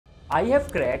I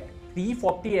have cracked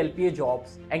 340 LPA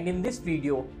jobs, and in this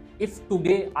video, if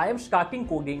today I am starting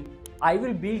coding, I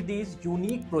will build these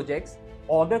unique projects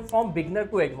ordered from beginner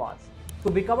to advanced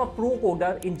to become a pro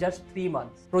coder in just 3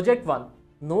 months. Project 1.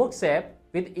 Notes app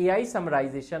with AI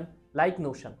summarization like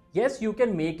Notion. Yes, you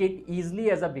can make it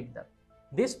easily as a beginner.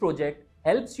 This project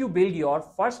helps you build your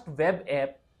first web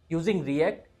app using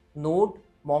React, Node,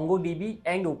 MongoDB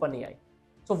and OpenAI.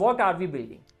 So what are we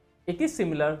building? It is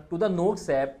similar to the Notes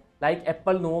app like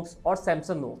Apple Notes or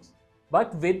Samsung Notes,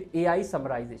 but with AI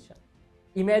summarization.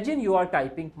 Imagine you are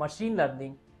typing machine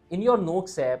learning in your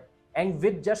Notes app, and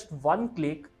with just one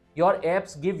click, your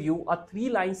apps give you a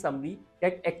 3-line summary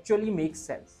that actually makes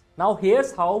sense. Now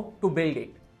here's how to build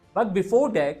it. But before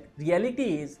that,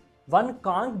 reality is one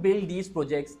can't build these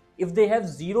projects if they have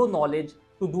zero knowledge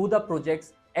to do the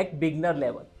projects at beginner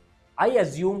level. I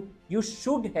assume you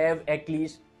should have at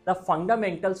least the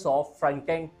fundamentals of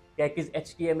front-end, that is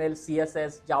HTML,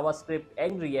 CSS, JavaScript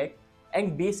and React,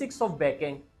 and basics of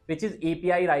backend, which is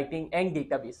API writing and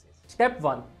databases. Step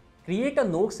 1. Create a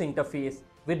Notes interface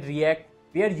with React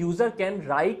where user can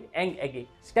write and edit.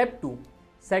 Step 2.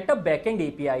 Set up backend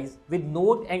APIs with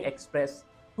Node and Express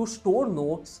to store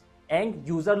notes and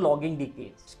user login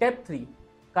details. Step 3.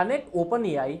 Connect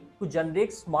OpenAI to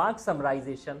generate smart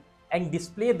summarization and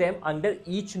display them under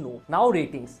each node. Now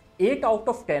ratings. 8 out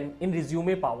of 10 in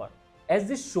resume power, as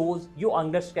this shows you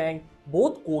understand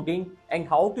both coding and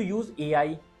how to use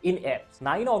AI in apps.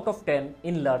 9 out of 10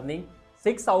 in learning,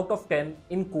 6 out of 10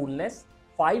 in coolness,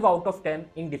 5 out of 10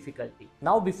 in difficulty.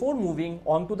 Now before moving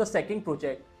on to the second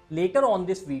project, later on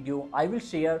this video I will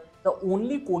share the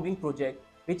only coding project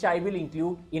which I will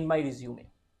include in my resume.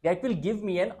 That will give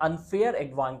me an unfair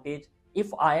advantage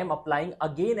if I am applying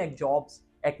again at jobs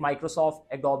at Microsoft,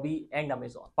 Adobe and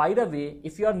Amazon. By the way,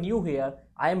 if you are new here,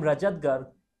 I am Rajat Garg,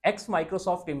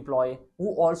 ex-Microsoft employee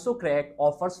who also cracked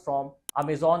offers from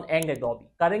Amazon and Adobe.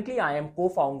 Currently, I am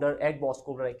co-founder at Boss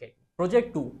Coder Academy.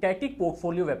 Project 2. Static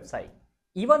portfolio website.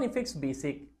 Even if it's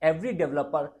basic, every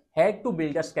developer had to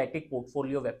build a static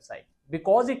portfolio website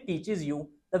because it teaches you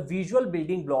the visual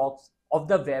building blocks of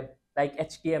the web like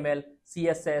HTML,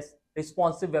 CSS,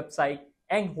 responsive website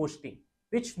and hosting,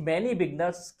 which many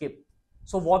beginners skip.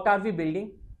 So what are we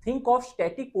building? Think of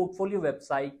static portfolio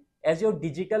website as your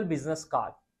digital business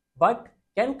card, but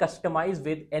can customize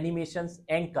with animations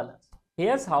and colors.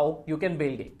 Here's how you can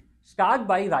build it. Start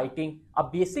by writing a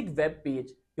basic web page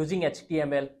using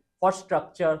HTML for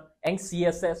structure and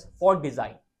CSS for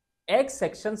design. Add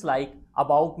sections like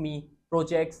About Me,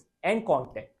 Projects and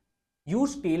Contact.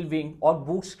 Use Tailwind or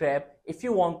Bootstrap if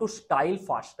you want to style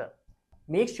faster.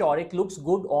 Make sure it looks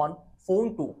good on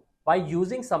phone too by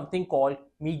using something called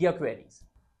media queries.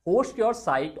 Host your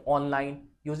site online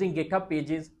using GitHub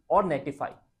Pages or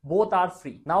Netlify. Both are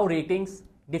free. Now ratings.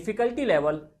 Difficulty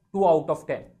level 2 out of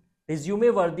 10.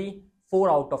 Resume worthy 4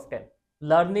 out of 10.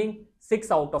 Learning 6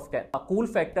 out of 10. A cool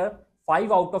factor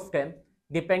 5 out of 10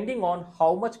 depending on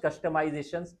how much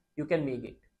customizations you can make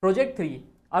it. Project 3.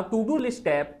 A to-do list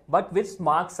app but with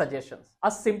smart suggestions. A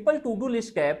simple to-do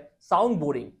list app sounds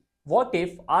boring. What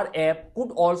if our app could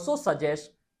also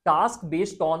suggest tasks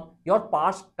based on your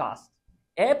past tasks?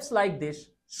 Apps like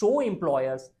this show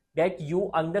employers that you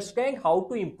understand how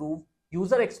to improve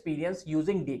user experience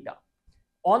using data.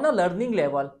 On a learning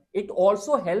level, it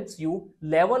also helps you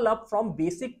level up from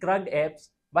basic CRUD apps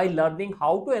by learning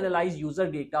how to analyze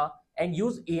user data and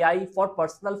use AI for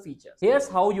personal features. Here's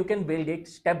how you can build it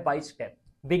step by step.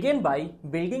 Begin by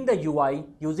building the UI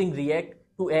using React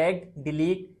to add,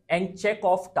 delete and check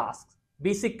off tasks.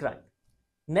 Basic CRUD.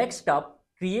 Next up,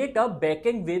 create a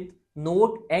backend with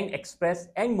Node and Express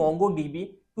and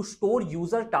MongoDB to store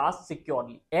user tasks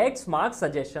securely. Add smart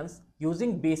suggestions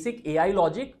using basic AI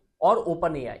logic or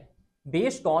OpenAI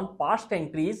based on past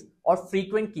entries or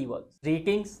frequent keywords.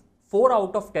 Ratings 4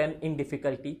 out of 10 in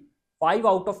difficulty, 5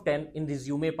 out of 10 in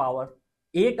resume power,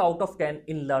 8 out of 10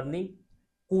 in learning,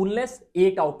 coolness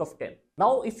 8 out of 10.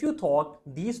 Now if you thought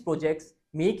these projects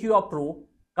make you a pro,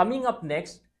 coming up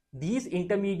next, these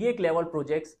intermediate level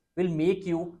projects will make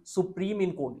you supreme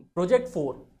in coding. Project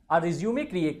 4. A resume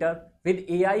creator with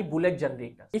AI bullet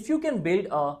generator. If you can build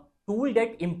a tool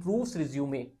that improves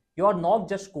resume, you are not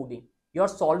just coding. You are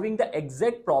solving the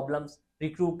exact problems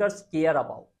recruiters care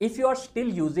about. If you are still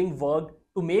using Word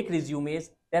to make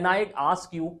resumes, then I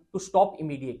ask you to stop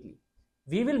immediately.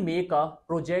 We will make a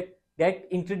project that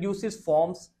introduces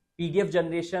forms, PDF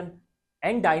generation,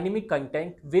 and dynamic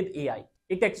content with AI.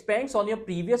 It expands on your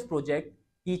previous project,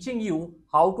 teaching you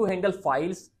how to handle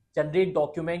files, generate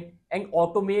document, and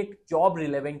automate job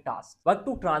relevant tasks. But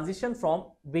to transition from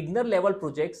beginner level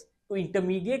projects to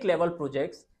intermediate level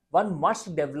projects, one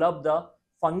must develop the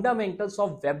fundamentals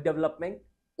of web development,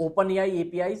 OpenAI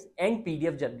APIs, and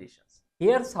PDF generations.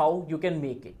 Here's how you can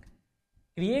make it.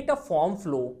 Create a form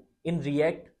flow in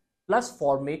React plus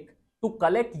Formic to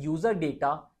collect user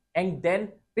data and then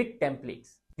pick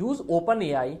templates. Use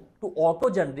OpenAI to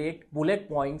auto-generate bullet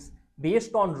points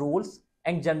based on roles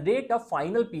and generate a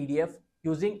final PDF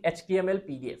using HTML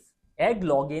PDF. Add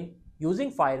login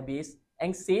using Firebase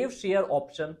and save share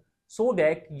option so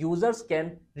that users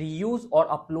can reuse or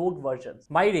upload versions.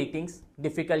 My ratings: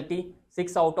 difficulty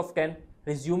 6 out of 10,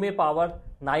 resume power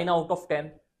 9 out of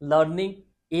 10, learning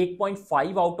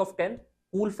 8.5 out of 10,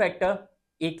 cool factor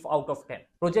 8 out of 10.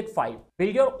 Project 5.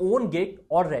 Build your own Git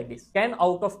or Redis. 10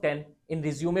 out of 10 in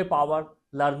resume power,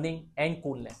 learning, and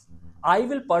coolness. I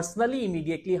will personally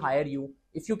immediately hire you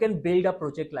if you can build a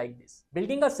project like this.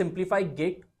 Building a simplified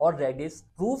Git or Redis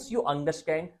proves you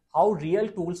understand how real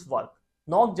tools work,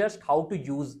 not just how to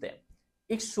use them.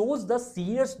 It shows the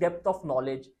serious depth of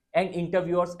knowledge and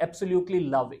interviewers absolutely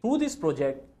love it. Through this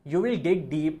project, you will dig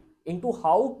deep into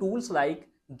how tools like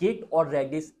Git or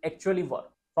Redis actually work,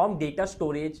 from data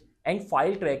storage and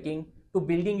file tracking to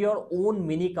building your own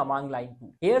mini command line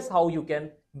tool. Here's how you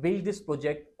can build this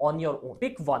project on your own.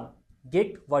 Pick one: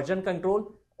 Git version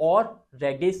control or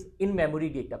Redis in-memory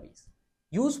database.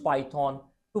 Use Python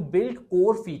to build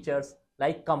core features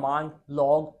like command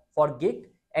log for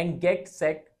Git and get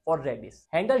set for Redis.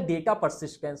 Handle data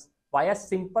persistence via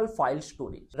simple file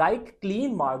storage. Write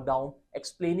clean Markdown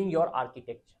explaining your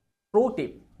architecture. Pro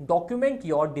tip: document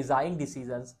your design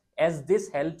decisions as this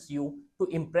helps you to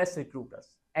impress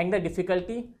recruiters. And the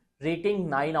difficulty rating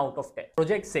 9 out of 10.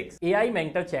 Project 6. AI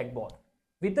Mentor Chatbot.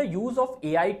 With the use of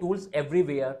AI tools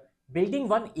everywhere, building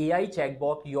one AI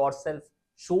chatbot yourself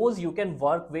shows you can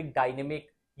work with dynamic,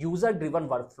 user-driven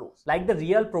workflows like the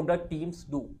real product teams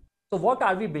do. So what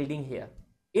are we building here?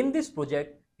 In this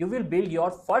project, you will build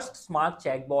your first smart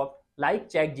chatbot like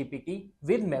ChatGPT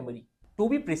with memory. To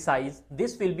be precise,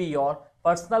 this will be your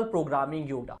personal programming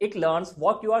Yoda. It learns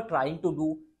what you are trying to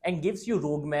do and gives you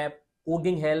roadmap,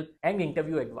 coding help, and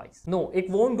interview advice. No, it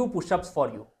won't do push-ups for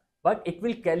you, but it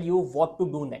will tell you what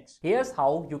to do next. Here's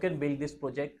how you can build this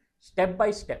project step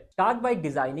by step. Start by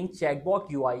designing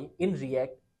chatbot UI in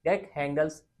React that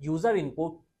handles user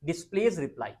input, displays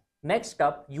reply. Next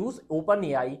up, use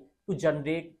OpenAI to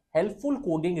generate helpful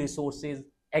coding resources,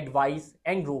 advice,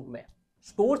 and roadmap.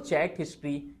 Store chat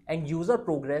history and user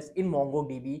progress in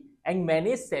MongoDB and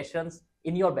manage sessions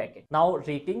in your backend. Now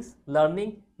ratings: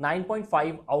 learning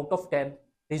 9.5 out of 10,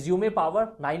 resume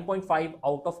power 9.5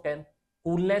 out of 10,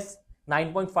 coolness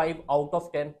 9.5 out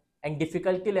of 10, and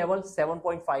difficulty level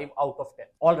 7.5 out of 10.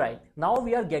 Alright, now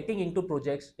we are getting into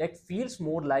projects that feels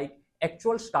more like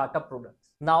actual startup products.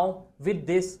 Now with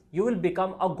this, you will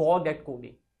become a god at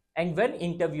coding. And when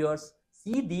interviewers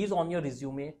see these on your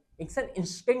resume, it's an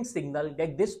instant signal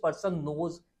that this person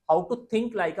knows how to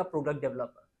think like a product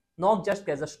developer, not just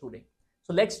as a student.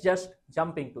 So let's just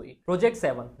jump into it. Project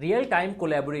 7. Real-time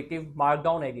collaborative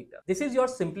Markdown editor. This is your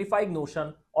simplified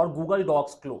Notion or Google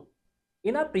Docs clone.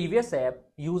 In our previous app,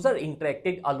 user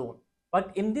interacted alone.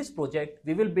 But in this project,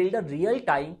 we will build a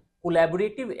real-time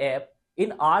collaborative app,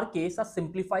 in our case a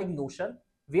simplified Notion,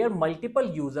 where multiple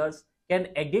users can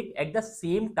edit at the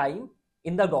same time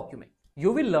in the document.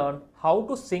 You will learn how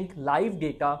to sync live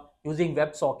data using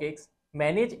WebSockets,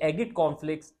 manage edit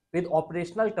conflicts with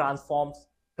operational transforms,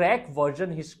 track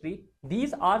version history.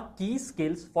 These are key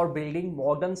skills for building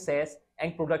modern SaaS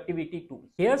and productivity tools.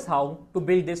 Here's how to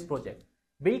build this project.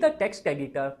 Build a text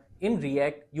editor in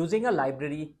React using a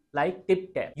library like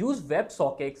TipTap. Use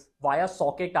WebSockets via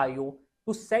Socket.io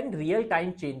to send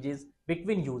real-time changes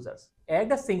between users.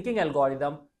 Add a syncing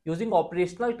algorithm using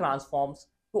operational transforms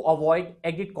to avoid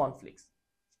edit conflicts.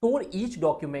 Store each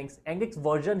document and its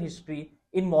version history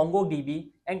in MongoDB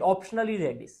and optionally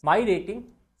Redis. My rating: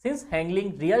 since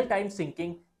handling real-time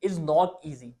syncing is not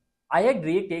easy, I had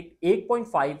rated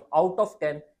 8.5 out of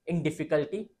 10 in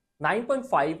difficulty,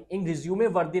 9.5 in resume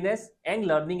worthiness and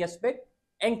learning aspect,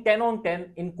 and 10 on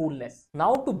 10 in coolness.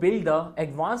 Now to build the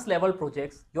advanced level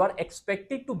projects, you are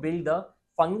expected to build the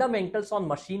fundamentals on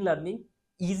machine learning,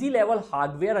 easy level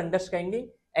hardware understanding,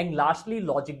 and lastly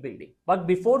logic building. But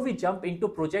before we jump into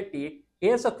project 8,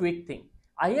 here's a quick thing.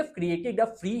 I have created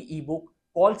a free ebook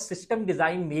called System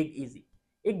Design Made Easy.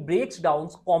 It breaks down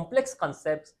complex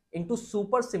concepts into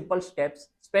super simple steps,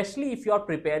 especially if you are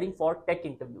preparing for tech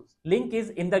interviews. Link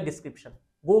is in the description.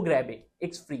 Go grab it.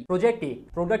 It's free. Project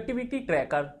 8. Productivity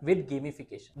Tracker with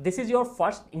Gamification. This is your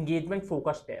first engagement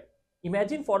focused tab.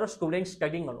 Imagine for a student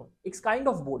studying alone. It's kind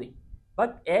of boring.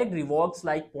 But add rewards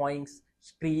like points,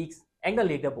 streaks, and a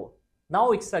leaderboard.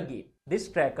 Now it's a game. This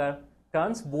tracker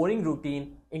turns boring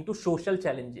routine into social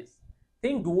challenges.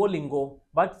 Think Duolingo,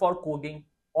 but for coding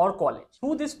or college.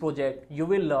 Through this project, you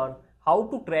will learn how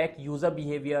to track user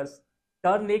behaviors,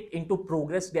 turn it into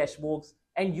progress dashboards,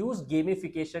 and use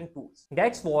gamification tools.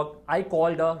 That's what I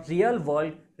called a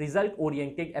real-world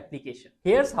result-oriented application.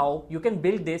 Here's how you can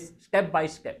build this step by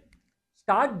step.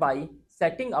 Start by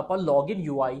setting up a login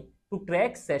UI to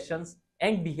track sessions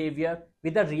and behavior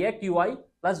with a React UI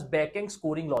plus backend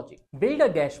scoring logic. Build a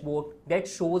dashboard that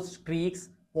shows streaks,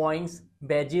 points,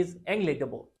 badges, and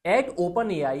leaderboard. Add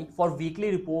OpenAI for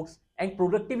weekly reports and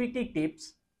productivity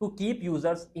tips to keep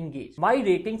users engaged. My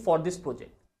rating for this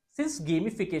project. Since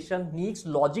gamification needs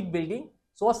logic building,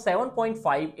 so a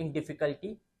 7.5 in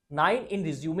difficulty, 9 in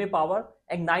resume power,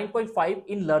 and 9.5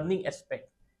 in learning aspect,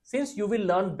 since you will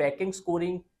learn backend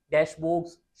scoring,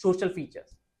 dashboards, social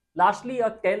features. Lastly,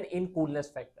 a 10 in coolness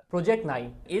factor. Project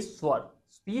 9 is Swar,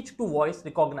 speech to voice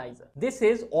recognizer. This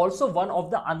is also one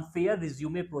of the unfair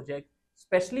resume projects,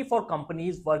 especially for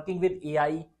companies working with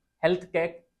AI, health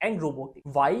tech, and robotics.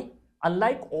 Why?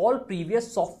 Unlike all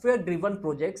previous software-driven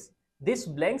projects, this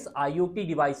blends IoT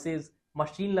devices,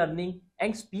 machine learning,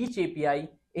 and speech API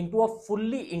into a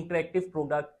fully interactive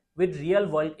product with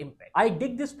real-world impact. I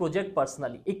did this project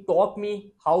personally. It taught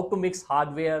me how to mix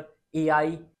hardware,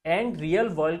 AI, and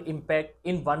real-world impact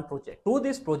in one project. Through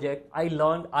this project, I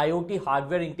learned IoT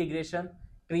hardware integration,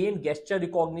 train gesture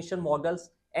recognition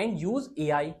models, and use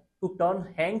AI to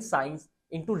turn hand signs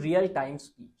into real-time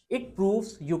speech. It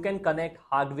proves you can connect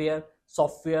hardware,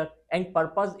 software, and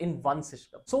purpose in one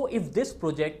system. So if this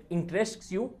project interests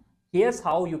you, here's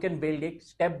how you can build it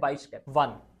step by step.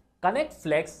 1. Connect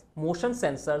Flex motion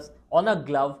sensors on a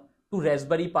glove to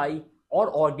Raspberry Pi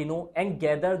or Arduino and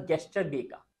gather gesture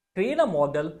data. Train a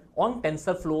model on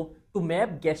TensorFlow to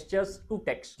map gestures to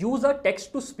text. Use a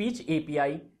text-to-speech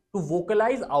API to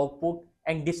vocalize output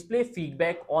and display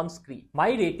feedback on screen. My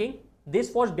rating,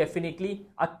 this was definitely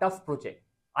a tough project.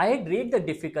 I had rated the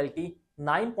difficulty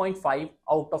 9.5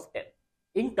 out of 10.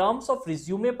 In terms of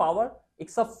resume power,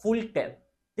 it's a full 10.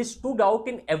 This stood out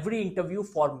in every interview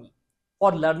for me.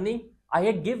 For learning, I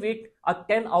had give it a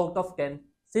 10 out of 10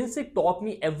 since it taught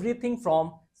me everything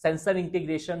from sensor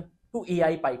integration to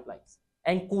AI pipelines.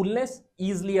 And coolness,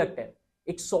 easily a 10.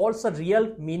 It solves a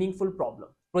real meaningful problem.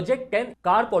 Project 10,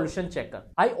 Car Pollution Checker.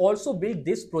 I also built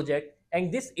this project,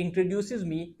 and this introduces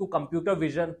me to computer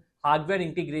vision, hardware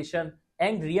integration,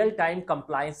 and real-time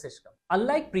compliance system.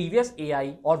 Unlike previous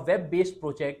AI or web-based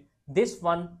project, this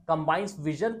one combines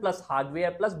vision plus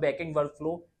hardware plus backend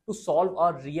workflow to solve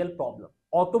a real problem.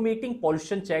 Automating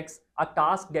pollution checks, a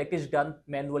task that is done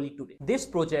manually today. This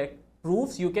project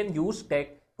proves you can use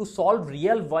tech to solve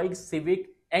real-world civic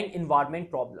and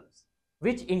environment problems,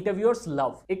 which interviewers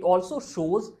love. It also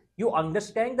shows you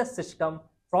understand the system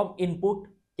from input,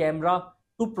 camera,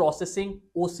 to processing,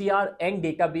 OCR and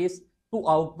database, to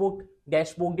output,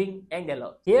 dashboarding, and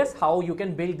alert. Here's how you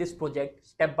can build this project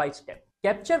step by step.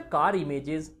 Capture car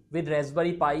images with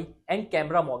Raspberry Pi and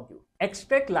camera module.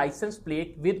 Extract license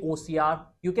plate with OCR.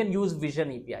 You can use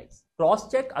vision APIs.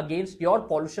 Cross-check against your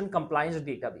pollution compliance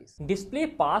database. Display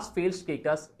pass-fail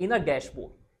status in a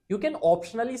dashboard. You can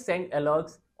optionally send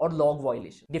alerts or log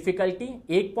violation. Difficulty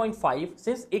 8.5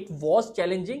 since it was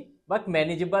challenging but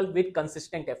manageable with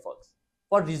consistent efforts.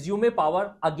 For resume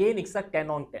power, again it's a 10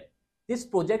 on 10. This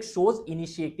project shows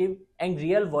initiative and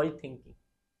real-world thinking.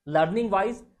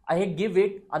 Learning-wise, I had give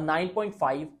it a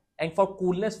 9.5, and for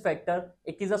coolness factor,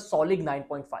 it is a solid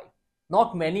 9.5.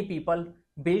 Not many people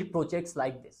build projects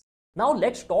like this. Now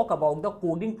let's talk about the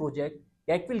coding project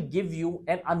that will give you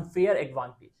an unfair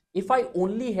advantage. If I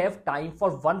only have time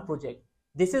for one project,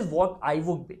 this is what I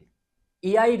would build.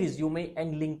 AI resume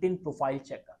and LinkedIn profile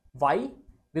checker. Why?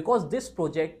 Because this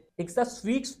project is the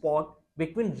sweet spot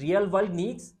between real-world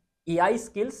needs, AI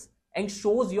skills, and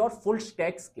shows your full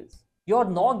stack skills. You're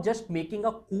not just making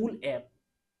a cool app.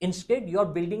 Instead, you're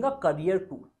building a career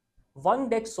tool, one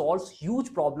that solves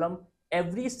huge problem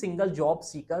every single job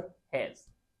seeker has.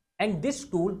 And this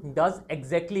tool does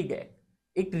exactly that.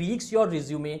 It reads your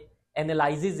resume,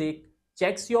 analyzes it,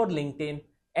 checks your LinkedIn,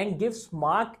 and gives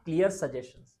smart, clear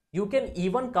suggestions. You can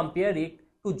even compare it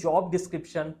to job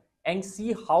description and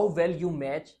see how well you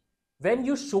match. When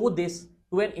you show this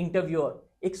to an interviewer,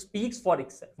 it speaks for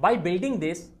itself. By building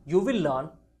this, you will learn.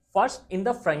 First, in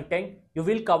the front end, you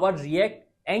will cover React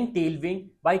and Tailwind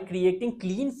by creating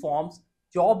clean forms,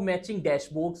 job matching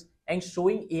dashboards, and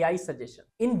showing AI suggestions.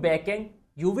 In backend,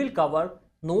 you will cover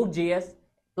Node.js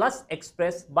plus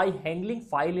Express by handling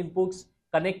file inputs,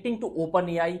 connecting to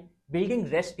OpenAI, building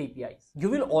REST APIs. You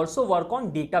will also work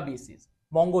on databases,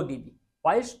 MongoDB,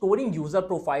 while storing user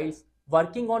profiles,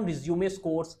 working on resume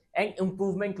scores and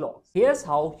improvement logs. Here's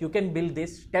how you can build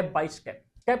this step by step.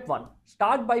 Step 1.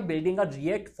 Start by building a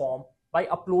React form by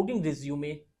uploading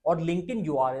resume or LinkedIn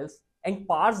URLs and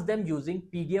parse them using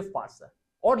PDF parser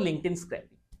or LinkedIn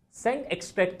scraping. Send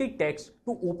extracted text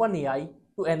to OpenAI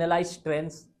to analyze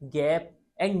trends, gap,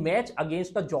 and match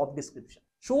against the job description.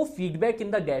 Show feedback in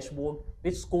the dashboard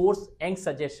with scores and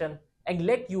suggestions and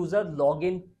let user log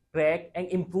in, track, and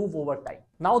improve over time.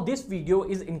 Now this video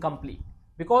is incomplete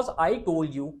because I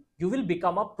told you will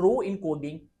become a pro in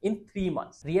coding in 3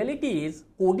 months. Reality is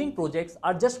coding projects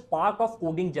are just part of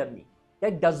coding journey.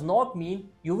 That does not mean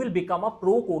you will become a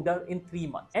pro coder in 3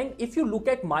 months. And if you look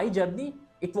at my journey,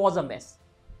 it was a mess.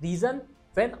 Reason,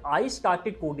 when I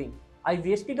started coding, I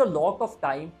wasted a lot of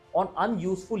time on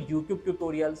unuseful YouTube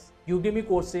tutorials, Udemy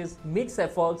courses, mixed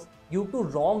efforts due to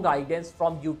wrong guidance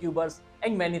from YouTubers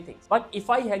and many things. But if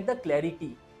I had the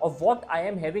clarity of what I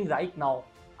am having right now,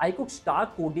 I could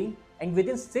start coding and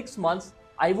within 6 months,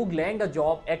 I would land a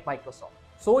job at Microsoft.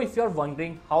 So if you're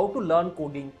wondering how to learn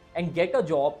coding and get a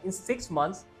job in 6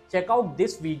 months, check out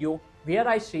this video where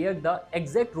I share the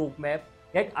exact roadmap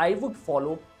that I would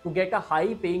follow to get a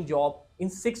high paying job in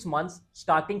 6 months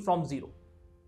starting from zero.